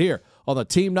Medhurst right here on the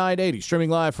Team 980, streaming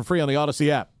live for free on the Odyssey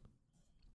app.